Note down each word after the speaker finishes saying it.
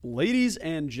Ladies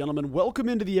and gentlemen, welcome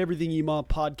into the Everything EMA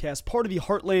podcast, part of the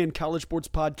Heartland College Sports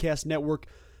Podcast Network.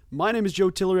 My name is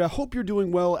Joe Tillery. I hope you're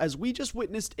doing well as we just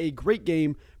witnessed a great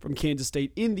game from Kansas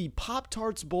State in the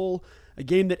Pop-Tarts Bowl, a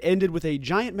game that ended with a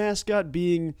giant mascot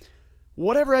being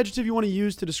whatever adjective you want to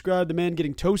use to describe the man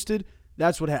getting toasted.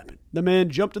 That's what happened. The man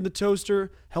jumped in the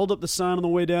toaster, held up the sign on the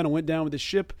way down, and went down with his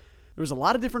ship. There was a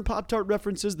lot of different Pop-Tart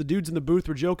references. The dudes in the booth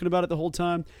were joking about it the whole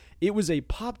time. It was a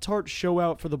Pop-Tart show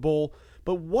out for the bowl.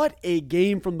 But what a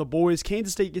game from the boys.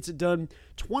 Kansas State gets it done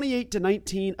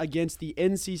 28-19 against the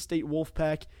NC State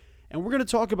Wolfpack. And we're going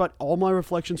to talk about all my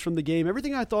reflections from the game,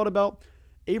 everything I thought about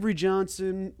Avery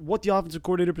Johnson, what the offensive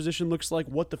coordinator position looks like,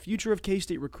 what the future of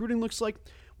K-State recruiting looks like.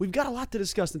 We've got a lot to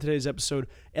discuss in today's episode,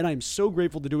 and I'm so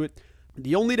grateful to do it.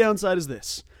 The only downside is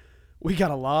this. We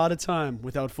got a lot of time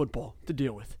without football to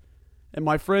deal with. And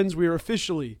my friends, we are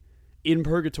officially in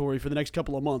purgatory for the next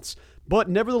couple of months. But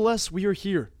nevertheless, we are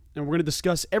here. And we're going to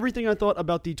discuss everything I thought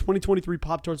about the 2023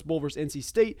 Pop-Tarts Bowl versus NC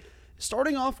State,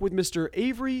 starting off with Mr.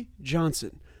 Avery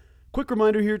Johnson. Quick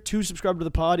reminder here to subscribe to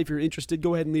the pod. If you're interested,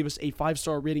 go ahead and leave us a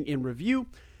 5-star rating and review.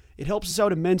 It helps us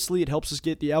out immensely. It helps us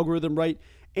get the algorithm right.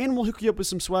 And we'll hook you up with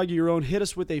some swag of your own. Hit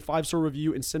us with a 5-star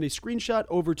review and send a screenshot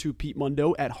over to Pete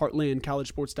Mundo at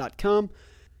heartlandcollegesports.com.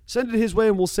 Send it his way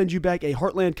and we'll send you back a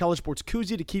Heartland College Sports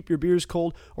koozie to keep your beers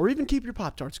cold or even keep your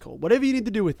Pop-Tarts cold. Whatever you need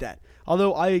to do with that.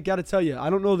 Although I got to tell you, I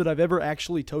don't know that I've ever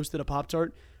actually toasted a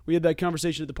Pop-Tart. We had that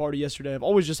conversation at the party yesterday. I've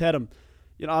always just had them,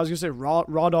 I was going to say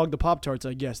raw dog the Pop-Tarts,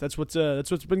 I guess. That's what's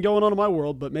been going on in my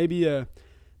world, but maybe I'm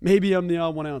the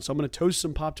odd one out. So I'm going to toast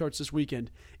some Pop-Tarts this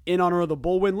weekend in honor of the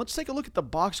bowl win. Let's take a look at the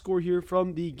box score here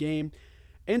from the game.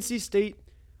 NC State,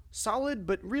 solid,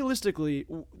 but realistically,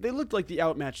 they looked like the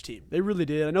outmatched team. They really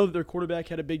did. I know that their quarterback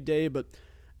had a big day, but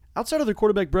outside of their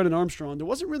quarterback, Brennan Armstrong, there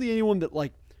wasn't really anyone that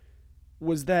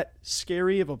was that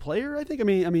scary of a player, I think. I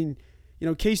mean,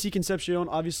 Casey Concepcion,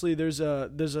 obviously there's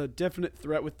a definite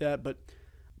threat with that,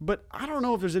 but I don't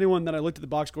know if there's anyone that I looked at the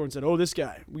box score and said, oh, this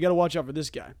guy, we got to watch out for this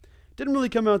guy. Didn't really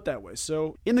come out that way.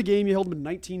 So in the game, you held them to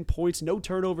 19 points, no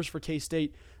turnovers for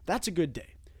K-State. That's a good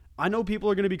day. I know people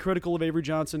are going to be critical of Avery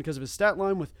Johnson because of his stat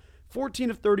line with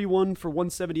 14 of 31 for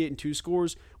 178 and 2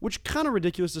 scores, which kind of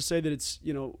ridiculous to say that it's,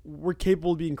 we're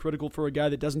capable of being critical for a guy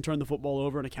that doesn't turn the football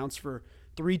over and accounts for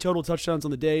 3 total touchdowns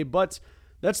on the day, but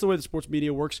that's the way the sports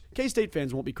media works. K-State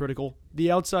fans won't be critical.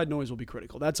 The outside noise will be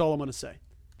critical. That's all I'm going to say.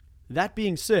 That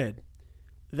being said,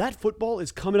 that football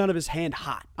is coming out of his hand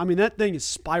hot. I mean, that thing is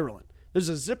spiraling. There's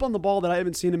a zip on the ball that I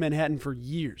haven't seen in Manhattan for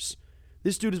years.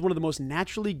 This dude is one of the most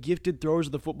naturally gifted throwers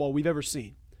of the football we've ever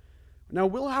seen. Now,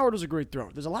 Will Howard was a great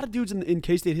thrower. There's a lot of dudes in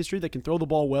K-State history that can throw the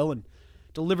ball well and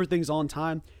deliver things on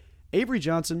time. Avery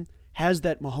Johnson has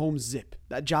that Mahomes zip,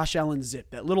 that Josh Allen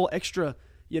zip, that little extra,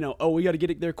 we got to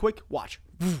get it there quick. Watch.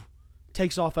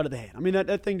 Takes off out of the hand. I mean,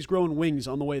 that thing's growing wings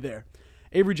on the way there.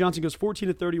 Avery Johnson goes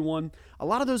 14 of 31. A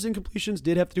lot of those incompletions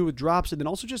did have to do with drops and then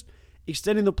also just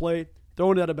extending the play,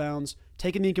 throwing it out of bounds,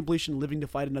 taking the incompletion, living to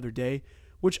fight another day,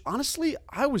 which honestly,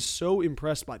 I was so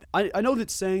impressed by that. I know that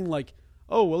saying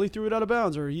oh, well, he threw it out of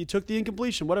bounds or he took the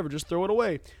incompletion, whatever, just throw it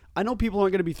away. I know people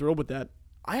aren't going to be thrilled with that.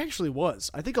 I actually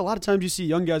was. I think a lot of times you see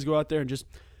young guys go out there and just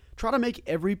try to make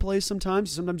every play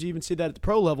sometimes. Sometimes you even see that at the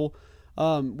pro level.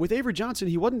 With Avery Johnson,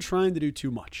 he wasn't trying to do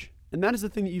too much. And that is the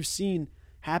thing that you've seen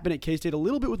happen at K-State a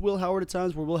little bit with Will Howard at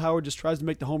times, where Will Howard just tries to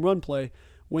make the home run play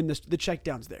when the check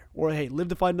down's there. Or, hey, live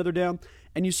to fight another down.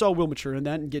 And you saw Will mature in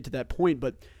that and get to that point.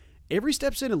 But Avery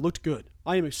steps in and looked good.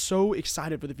 I am so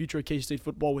excited for the future of K-State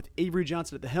football with Avery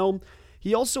Johnson at the helm.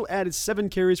 He also added 7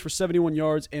 carries for 71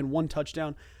 yards and 1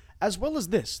 touchdown, as well as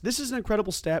this. This is an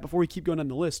incredible stat before we keep going down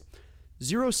the list.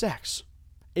 0 sacks.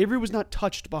 Avery was not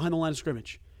touched behind the line of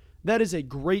scrimmage. That is a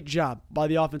great job by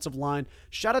the offensive line.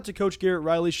 Shout out to Coach Garrett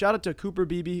Riley. Shout out to Cooper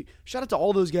Beebe. Shout out to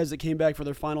all those guys that came back for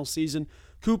their final season.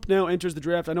 Coop now enters the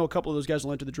draft. I know a couple of those guys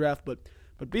will enter the draft, but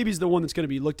Beebe's the one that's going to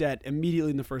be looked at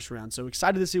immediately in the first round. So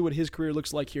excited to see what his career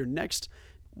looks like here next.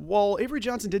 While Avery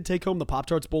Johnson did take home the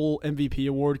Pop-Tarts Bowl MVP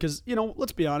award, because,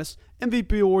 let's be honest,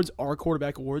 MVP awards are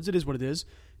quarterback awards. It is what it is.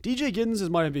 DJ Giddens is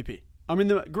my MVP. I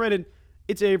mean, granted,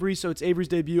 it's Avery, so it's Avery's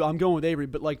debut. I'm going with Avery,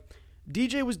 but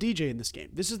DJ was DJ in this game.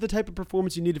 This is the type of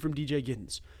performance you needed from DJ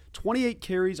Giddens. 28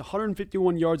 carries,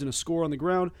 151 yards, and a score on the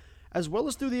ground, as well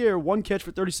as through the air, 1 catch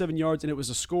for 37 yards, and it was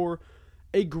a score.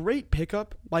 A great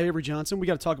pickup by Avery Johnson. We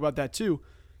got to talk about that too.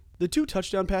 The 2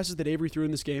 touchdown passes that Avery threw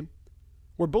in this game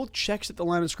were both checks at the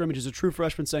line of scrimmage as a true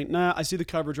freshman saying, nah, I see the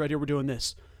coverage right here, we're doing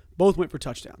this. Both went for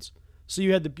touchdowns. So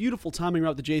you had the beautiful timing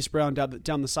route to Jace Brown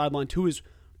down the sideline to his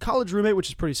college roommate, which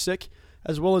is pretty sick,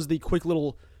 as well as the quick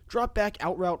little drop back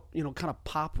out route, kind of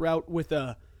pop route with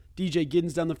DJ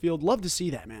Giddens down the field. Love to see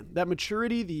that, man. That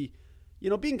maturity, the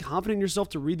being confident in yourself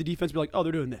to read the defense, be like, oh,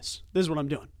 they're doing this. This is what I'm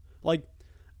doing. Like,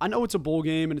 I know it's a bowl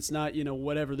game and it's not,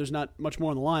 whatever. There's not much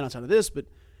more on the line outside of this, but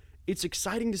it's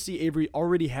exciting to see Avery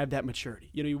already have that maturity.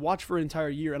 You watch for an entire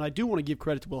year, and I do want to give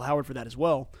credit to Will Howard for that as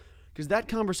well, because that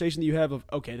conversation that you have of,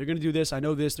 okay, they're going to do this, I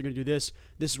know this, they're going to do this,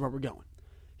 this is where we're going.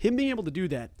 Him being able to do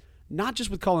that, not just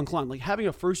with Colin Klein, like having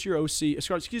a first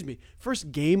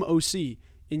game OC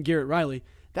in Garrett Riley,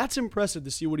 that's impressive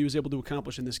to see what he was able to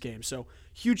accomplish in this game. So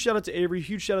huge shout out to Avery,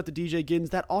 huge shout out to DJ Giddens.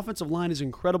 That offensive line is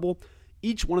incredible.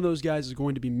 Each one of those guys is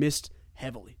going to be missed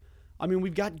heavily. I mean,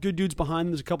 we've got good dudes behind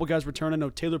them. There's a couple guys returning. I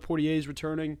know Taylor Portier is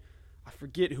returning. I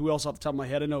forget who else off the top of my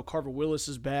head. I know Carver Willis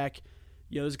is back.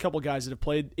 There's a couple guys that have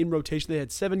played in rotation. They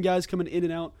had 7 guys coming in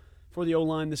and out for the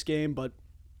O-line this game, but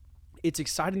it's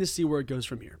exciting to see where it goes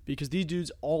from here because these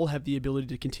dudes all have the ability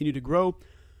to continue to grow.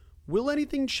 Will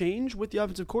anything change with the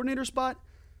offensive coordinator spot?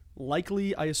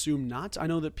 Likely, I assume not. I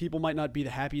know that people might not be the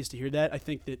happiest to hear that. I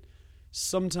think that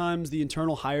sometimes the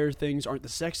internal hire things aren't the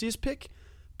sexiest pick,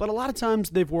 but a lot of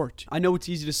times they've worked. I know it's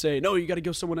easy to say, no, you got to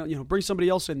go someone else, bring somebody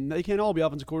else in. They can't all be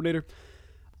offensive coordinator.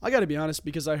 I got to be honest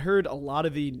because I heard a lot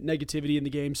of the negativity in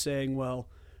the game saying, well,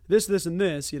 this, and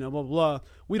this, blah, blah, blah.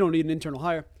 We don't need an internal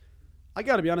hire. I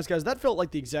got to be honest, guys, that felt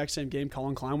like the exact same game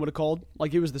Colin Klein would have called.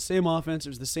 Like, it was the same offense. It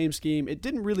was the same scheme. It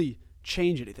didn't really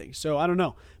change anything. So, I don't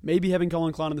know. Maybe having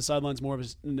Colin Klein on the sidelines is more of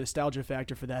a nostalgia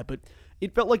factor for that. But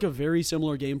it felt like a very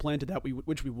similar game plan to that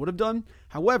which we would have done.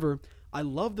 However, I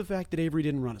love the fact that Avery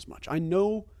didn't run as much. I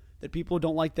know that people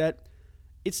don't like that.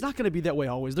 It's not going to be that way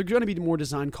always. There's going to be more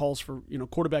design calls for,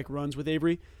 quarterback runs with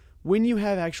Avery. When you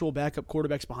have actual backup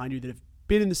quarterbacks behind you that have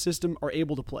been in the system, are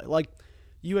able to play. Like,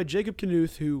 you had Jacob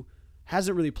Knuth, who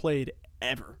hasn't really played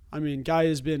ever. I mean, guy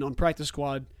has been on practice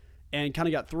squad and kind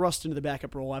of got thrust into the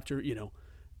backup role after,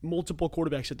 multiple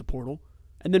quarterbacks hit the portal.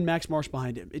 And then Max Marsh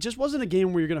behind him. It just wasn't a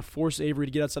game where you're going to force Avery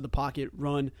to get outside the pocket,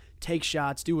 run, take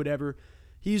shots, do whatever.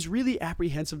 He's really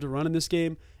apprehensive to run in this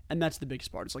game, and that's the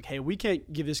biggest part. It's like, hey, we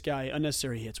can't give this guy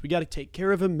unnecessary hits. We got to take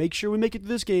care of him, make sure we make it to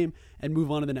this game, and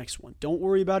move on to the next one. Don't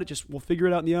worry about it. We'll figure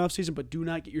it out in the offseason, but do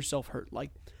not get yourself hurt.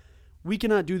 Like, we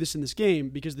cannot do this in this game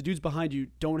because the dudes behind you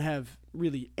don't have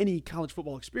really any college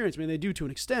football experience. I mean, they do to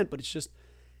an extent, but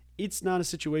it's not a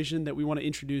situation that we want to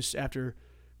introduce after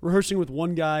rehearsing with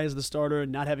one guy as the starter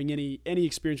and not having any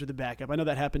experience with the backup. I know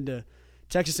that happened to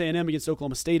Texas A&M against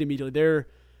Oklahoma State immediately.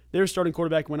 Their starting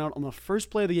quarterback went out on the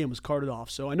first play of the game, was carted off.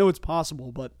 So I know it's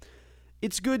possible, but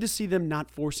it's good to see them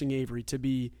not forcing Avery to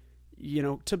be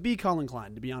Colin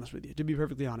Klein, to be honest with you, to be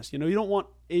perfectly honest. You don't want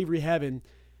Avery having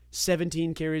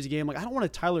 17 carries a game. Like, I don't want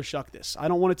to Tyler Shuck this. I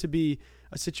don't want it to be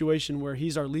a situation where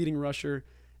he's our leading rusher.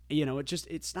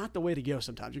 It's not the way to go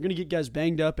sometimes. You're going to get guys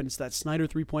banged up, and it's that Snyder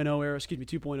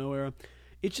 2.0 era.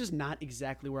 It's just not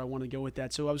exactly where I want to go with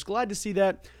that. So I was glad to see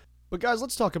that. But guys,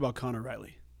 let's talk about Connor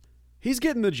Riley. He's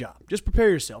getting the job. Just prepare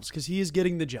yourselves because he is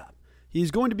getting the job. He's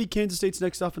going to be Kansas State's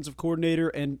next offensive coordinator,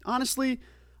 and honestly,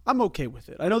 I'm okay with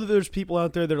it. I know that there's people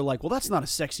out there that are like, well, that's not a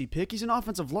sexy pick. He's an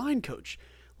offensive line coach.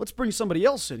 Let's bring somebody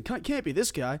else in. Can't be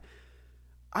this guy.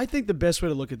 I think the best way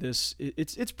to look at this,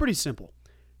 it's pretty simple.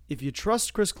 If you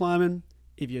trust Chris Kleiman,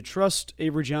 if you trust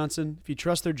Avery Johnson, if you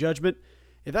trust their judgment,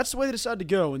 if that's the way they decide to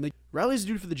go, and Riley's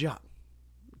the dude for the job.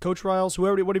 Coach Riles,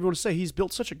 whatever you want to say, he's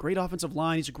built such a great offensive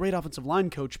line. He's a great offensive line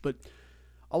coach, but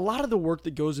a lot of the work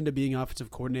that goes into being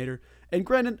offensive coordinator, and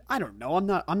granted, I don't know,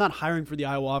 I'm not hiring for the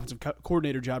Iowa offensive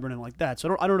coordinator job or anything like that,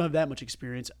 so I don't have that much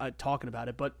experience talking about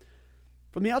it, but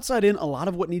from the outside in, a lot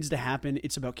of what needs to happen,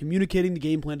 it's about communicating the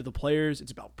game plan to the players.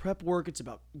 It's about prep work. It's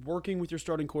about working with your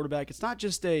starting quarterback. It's not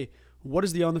just what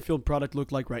does the on-the-field product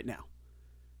look like right now?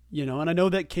 And I know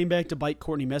that came back to bite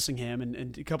Courtney Messingham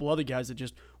and a couple other guys that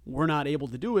just were not able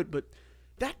to do it, but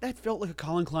that felt like a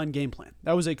Colin Klein game plan.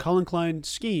 That was a Colin Klein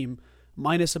scheme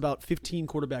minus about 15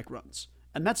 quarterback runs,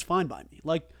 and that's fine by me.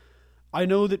 Like, I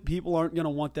know that people aren't going to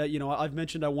want that. I've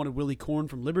mentioned I wanted Willie Korn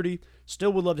from Liberty.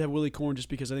 Still would love to have Willie Korn just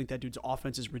because I think that dude's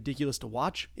offense is ridiculous to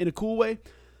watch in a cool way.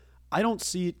 I don't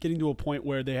see it getting to a point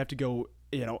where they have to go,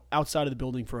 outside of the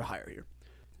building for a hire here.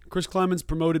 Chris Kleiman's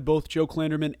promoted both Joe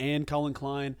Klanderman and Colin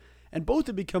Klein, and both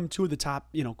have become two of the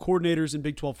top, coordinators in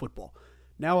Big 12 football.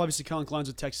 Now, obviously, Colin Klein's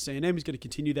with Texas A&M. He's going to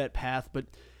continue that path, but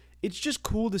it's just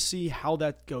cool to see how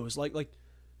that goes. Like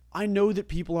I know that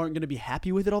people aren't going to be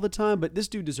happy with it all the time, but this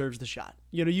dude deserves the shot.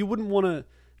 You wouldn't want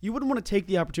to take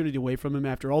the opportunity away from him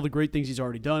after all the great things he's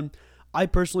already done. I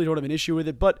personally don't have an issue with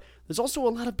it, but there's also a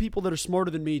lot of people that are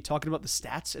smarter than me talking about the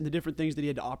stats and the different things that he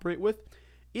had to operate with.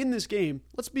 In this game,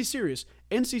 let's be serious.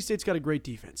 NC State's got a great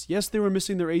defense. Yes, they were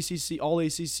missing their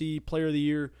All-ACC Player of the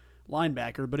Year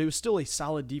linebacker, but it was still a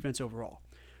solid defense overall.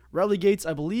 Riley Gates,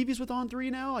 I believe he's with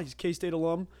On3 now. He's a K-State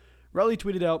alum. Riley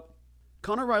tweeted out,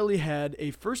 Connor Riley had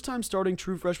a first-time starting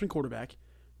true freshman quarterback,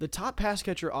 the top pass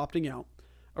catcher opting out,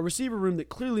 a receiver room that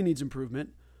clearly needs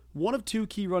improvement, one of 2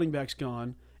 key running backs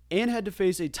gone, and had to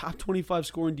face a top 25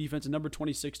 scoring defense and number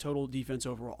 26 total defense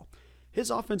overall. His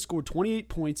offense scored 28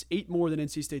 points, 8 more than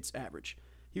NC State's average.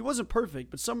 He wasn't perfect,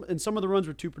 but some of the runs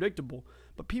were too predictable,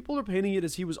 but people are painting it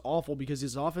as he was awful because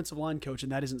he's an offensive line coach,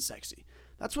 and that isn't sexy.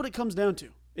 That's what it comes down to.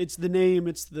 It's the name,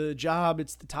 it's the job,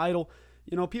 it's the title.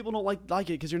 People don't like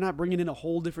it because you're not bringing in a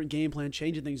whole different game plan,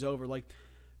 changing things over. Like,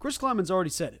 Chris Kleiman's already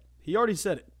said it. He already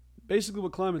said it. Basically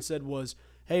what Kleiman said was,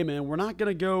 hey man, we're not going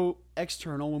to go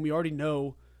external when we already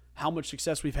know how much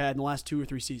success we've had in the last 2 or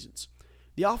 3 seasons.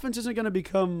 The offense isn't going to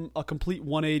become a complete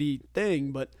 180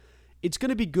 thing, but it's going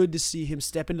to be good to see him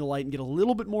step into the light and get a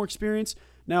little bit more experience.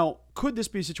 Now, could this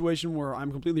be a situation where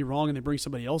I'm completely wrong and they bring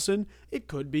somebody else in? It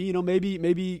could be.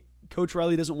 Maybe Coach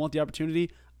Riley doesn't want the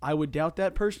opportunity. I would doubt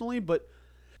that personally, but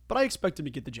I expect him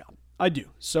to get the job. I do.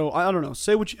 So, I don't know.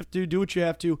 Say what you have to, do what you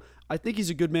have to. I think he's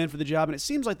a good man for the job, and it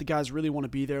seems like the guys really want to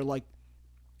be there. Like,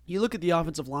 you look at the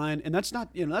offensive line, and that's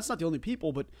not the only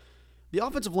people, but the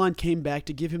offensive line came back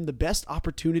to give him the best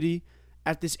opportunity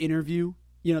at this interview,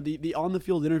 the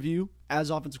on-the-field interview as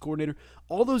offensive coordinator.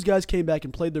 All those guys came back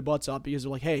and played their butts off because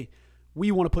they're like, hey,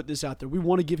 we want to put this out there. We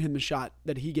want to give him the shot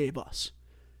that he gave us.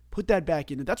 Put that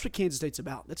back in. And that's what Kansas State's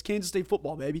about. That's Kansas State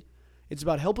football, baby. It's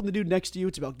about helping the dude next to you.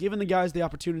 It's about giving the guys the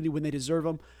opportunity when they deserve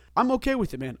them. I'm okay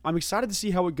with it, man. I'm excited to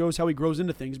see how it goes, how he grows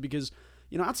into things because,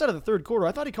 outside of the third quarter,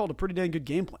 I thought he called a pretty dang good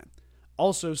game plan.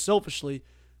 Also, selfishly,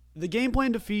 the game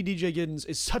plan to feed DJ Giddens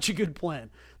is such a good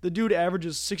plan. The dude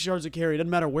averages 6 yards a carry. It doesn't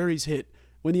matter where he's hit.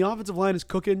 When the offensive line is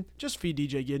cooking, just feed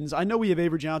DJ Giddens. I know we have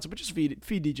Avery Johnson, but just feed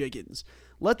DJ Giddens.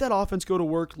 Let that offense go to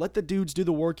work. Let the dudes do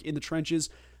the work in the trenches.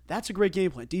 That's a great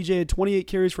game plan. DJ had 28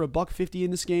 carries for $150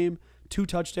 in this game, 2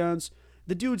 touchdowns.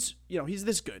 The dude's, he's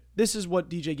this good. This is what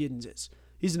DJ Giddens is.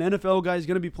 He's an NFL guy. He's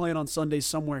going to be playing on Sundays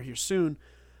somewhere here soon.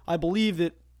 I believe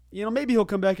that, maybe he'll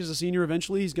come back as a senior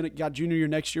eventually. He's got junior year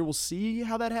next year. We'll see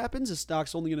how that happens. His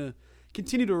stock's only going to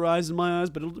continue to rise in my eyes,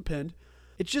 but it'll depend.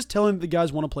 It's just telling the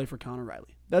guys want to play for Connor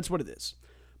Riley. That's what it is.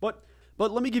 But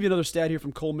let me give you another stat here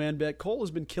from Cole Manbeck. Cole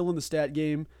has been killing the stat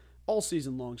game all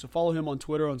season long, so follow him on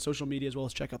Twitter, on social media, as well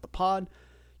as check out the pod.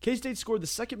 K-State scored the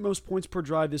second most points per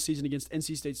drive this season against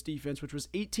NC State's defense, which was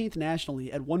 18th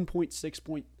nationally at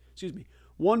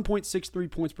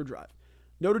 1.63 points per drive.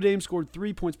 Notre Dame scored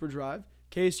 3 points per drive,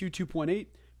 KSU 2.8,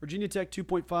 Virginia Tech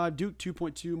 2.5, Duke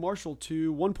 2.2, Marshall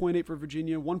 2, 1.8 for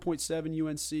Virginia, 1.7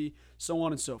 UNC, so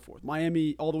on and so forth.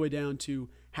 Miami all the way down to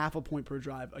half a point per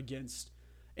drive against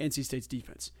NC State's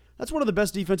defense. That's one of the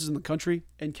best defenses in the country,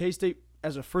 and K-State,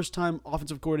 as a first-time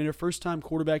offensive coordinator, first-time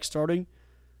quarterback starting,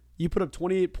 you put up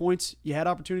 28 points. You had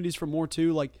opportunities for more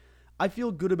too. I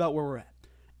feel good about where we're at.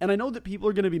 And I know that people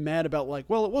are going to be mad about it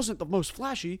wasn't the most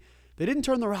flashy. They didn't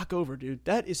turn the rock over, dude.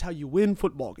 That is how you win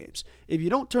football games. If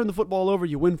you don't turn the football over,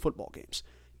 you win football games.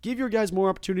 Give your guys more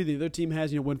opportunity than their team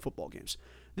has, and you'll win football games.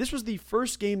 This was the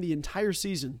first game the entire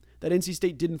season that NC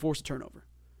State didn't force a turnover.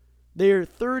 They're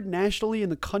third nationally in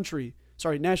the country.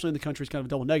 Sorry, nationally in the country is kind of a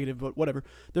double negative, but whatever.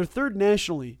 They're third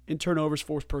nationally in turnovers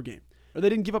forced per game. Or they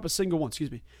didn't give up a single one,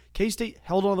 K-State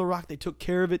held on to the rock. They took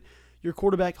care of it. Your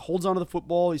quarterback holds onto the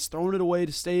football. He's throwing it away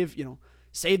to save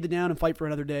the down and fight for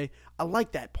another day. I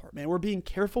like that part, man. We're being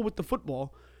careful with the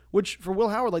football, which for Will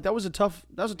Howard, that was a tough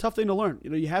thing to learn.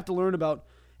 You have to learn about,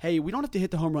 hey, we don't have to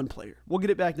hit the home run player. We'll get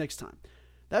it back next time.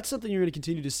 That's something you're going to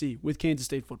continue to see with Kansas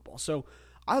State football. So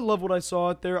I love what I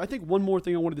saw out there. I think one more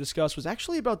thing I wanted to discuss was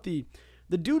actually about the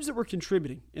dudes that were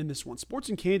contributing in this one. Sports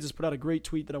in Kansas put out a great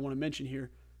tweet that I want to mention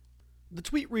here. The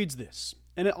tweet reads this,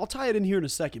 and I'll tie it in here in a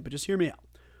second, but just hear me out.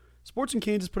 Sports in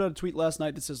Kansas put out a tweet last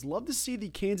night that says, love to see the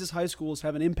Kansas high schools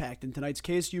have an impact in tonight's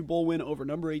KSU Bowl win over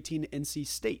number 18 NC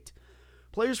State.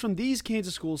 Players from these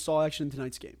Kansas schools saw action in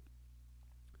tonight's game.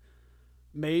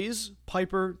 Mays,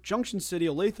 Piper, Junction City,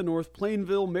 Olathe North,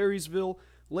 Plainville, Marysville,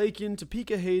 Lakin,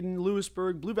 Topeka, Hayden,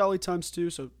 Lewisburg, Blue Valley times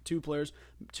 2, so 2 players,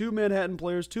 2 Manhattan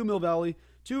players, 2 Mill Valley,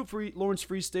 2 Lawrence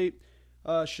Free State,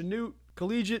 Chanute,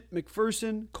 Collegiate,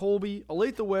 McPherson, Colby,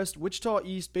 Olathe West, Wichita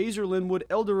East, Baser Linwood,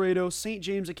 El Dorado, St.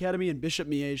 James Academy, and Bishop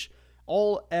Miege,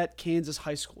 all at Kansas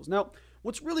high schools. Now,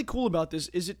 what's really cool about this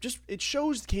is it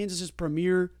shows Kansas's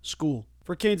premier school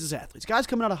for Kansas athletes. Guys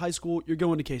coming out of high school, you're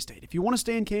going to K-State. If you want to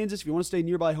stay in Kansas, if you want to stay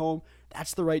nearby home,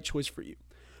 that's the right choice for you.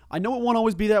 I know it won't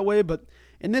always be that way, but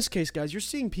in this case, guys, you're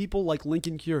seeing people like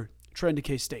Lincoln Cure trend to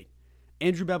K-State.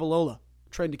 Andrew Babalola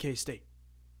trend to K-State.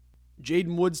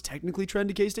 Jaden Woods technically trend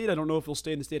to K-State. I don't know if he'll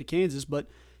stay in the state of Kansas, but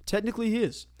technically he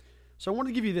is. So I wanted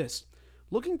to give you this.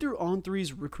 Looking through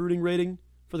On3's recruiting rating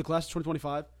for the class of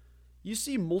 2025, You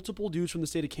see multiple dudes from the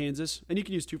state of Kansas, and you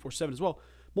can use 247 as well,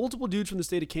 multiple dudes from the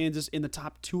state of Kansas in the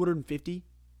top 250.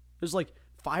 There's like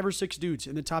 5 or 6 dudes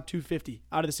in the top 250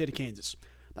 out of the state of Kansas.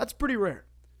 That's pretty rare.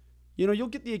 You'll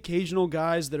get the occasional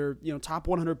guys that are, top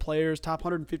 100 players, top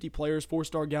 150 players,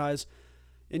 4-star guys.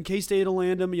 In K-State will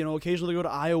land them. Occasionally they go to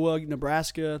Iowa,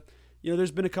 Nebraska.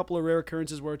 There's been a couple of rare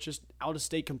occurrences where it's just out of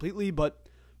state completely, but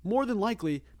more than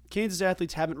likely, Kansas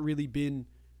athletes haven't really been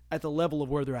at the level of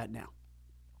where they're at now.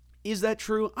 Is that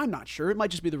true? I'm not sure. It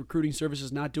might just be the recruiting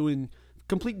services not doing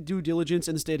complete due diligence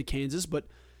in the state of Kansas, but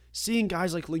seeing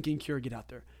guys like Lincoln Cure get out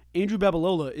there. Andrew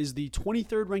Babalola is the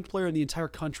 23rd ranked player in the entire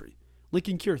country.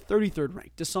 Lincoln Cure, 33rd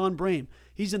ranked. Desan Brame,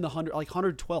 he's in the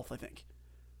 112th, I think.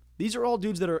 These are all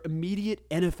dudes that are immediate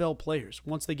NFL players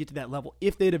once they get to that level,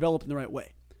 if they develop in the right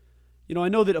way. I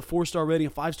know that a 4-star rating,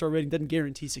 a 5-star rating doesn't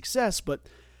guarantee success, but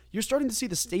you're starting to see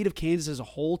the state of Kansas as a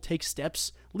whole take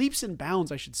steps, leaps and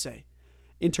bounds, I should say,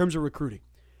 in terms of recruiting.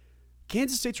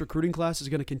 Kansas State's recruiting class is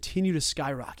going to continue to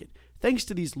skyrocket thanks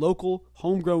to these local,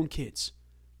 homegrown kids.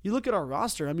 You look at our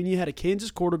roster, you had a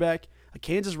Kansas quarterback, a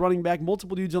Kansas running back,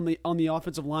 multiple dudes on the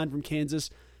offensive line from Kansas,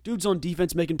 dudes on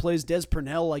defense making plays, Des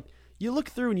Purnell. You look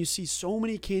through and you see so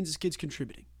many Kansas kids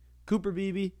contributing. Cooper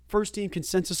Beebe, first-team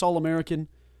consensus All-American,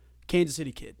 Kansas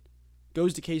City kid.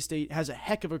 Goes to K-State, has a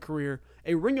heck of a career,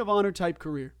 a Ring of Honor type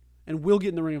career, and will get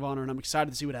in the Ring of Honor, and I'm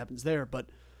excited to see what happens there. But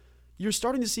you're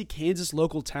starting to see Kansas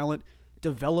local talent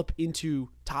develop into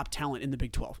top talent in the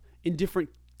Big 12 in different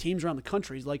teams around the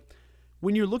country.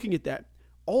 When you're looking at that,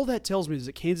 all that tells me is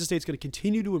that Kansas State's going to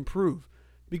continue to improve,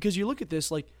 because you look at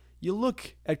this, you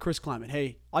look at Chris Klieman.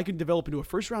 Hey, I can develop into a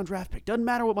first-round draft pick. Doesn't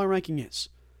matter what my ranking is.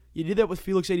 You did that with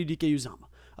Felix Adudike-Uzama,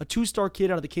 a 2-star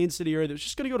kid out of the Kansas City area that was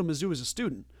just going to go to Mizzou as a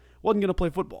student. Wasn't going to play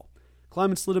football.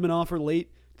 Klieman slid him an offer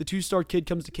late. The 2-star kid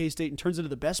comes to K-State and turns into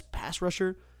the best pass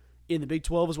rusher in the Big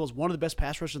 12, as well as one of the best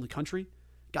pass rushers in the country.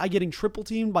 Guy getting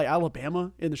triple-teamed by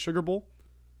Alabama in the Sugar Bowl.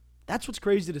 That's what's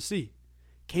crazy to see.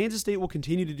 Kansas State will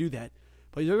continue to do that,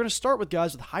 but you're going to start with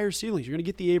guys with higher ceilings. You're going to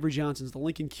get the Avery Johnsons, the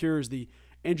Lincoln Cures, the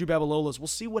Andrew Babalolas. We'll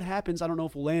see what happens. I don't know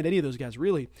if we'll land any of those guys,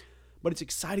 really, but it's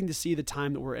exciting to see the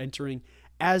time that we're entering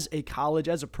as a college,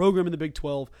 as a program in the Big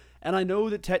 12, and I know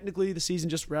that technically the season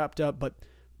just wrapped up, but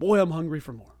boy, I'm hungry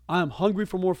for more. I am hungry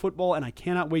for more football, and I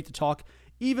cannot wait to talk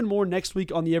even more next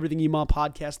week on the Everything EMA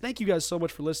podcast. Thank you guys so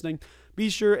much for listening. Be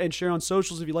sure and share on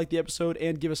socials if you like the episode,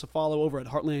 and give us a follow over at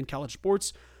Heartland College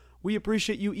Sports. We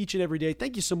appreciate you each and every day.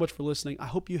 Thank you so much for listening. I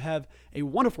hope you have a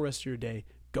wonderful rest of your day.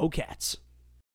 Go Cats.